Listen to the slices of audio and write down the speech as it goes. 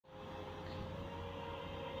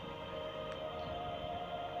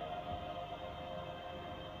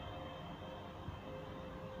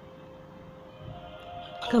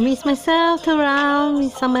Convince myself to run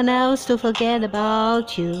with someone else to forget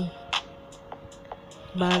about you.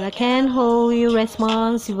 But I can't hold you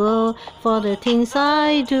responsible for the things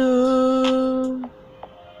I do.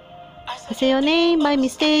 I say your name by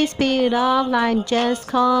mistake, spit off like I'm just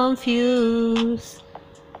confused.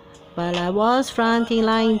 But I was fronting,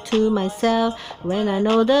 lying to myself when I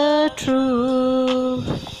know the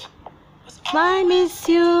truth. I miss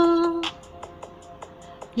you.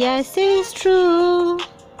 Yes, it's true.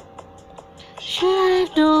 Should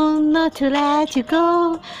have known not to let you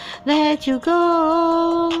go, let you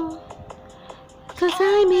go. 'Cause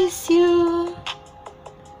I miss you,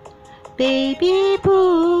 baby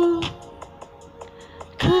boo.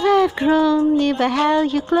 Could have grown if I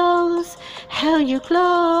held you close, held you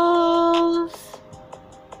close.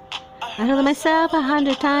 I held myself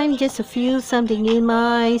 100 times just to feel something in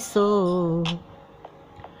my soul.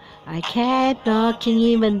 I kept knocking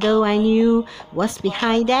even though I knew what's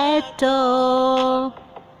behind that door.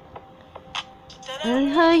 I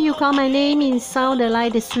heard you call my name, it sounded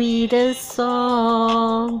like the sweetest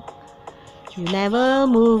song. You never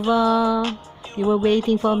move on, you were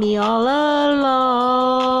waiting for me all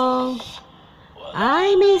along.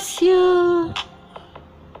 I miss you,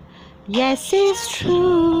 yes it's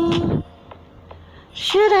true.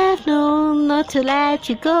 Should have known not to let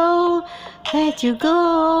you go, let you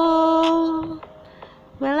go.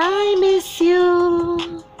 Well, I miss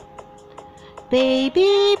you,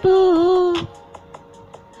 baby boo.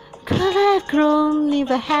 Could have grown if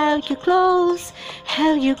I held you close,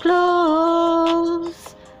 held you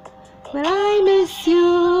close. Well, I miss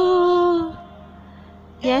you,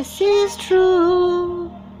 yes it's true.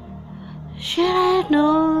 Should have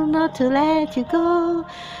known not to let you go,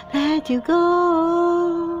 let you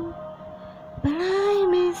go. But I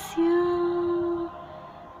miss you,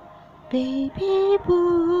 baby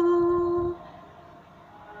boo.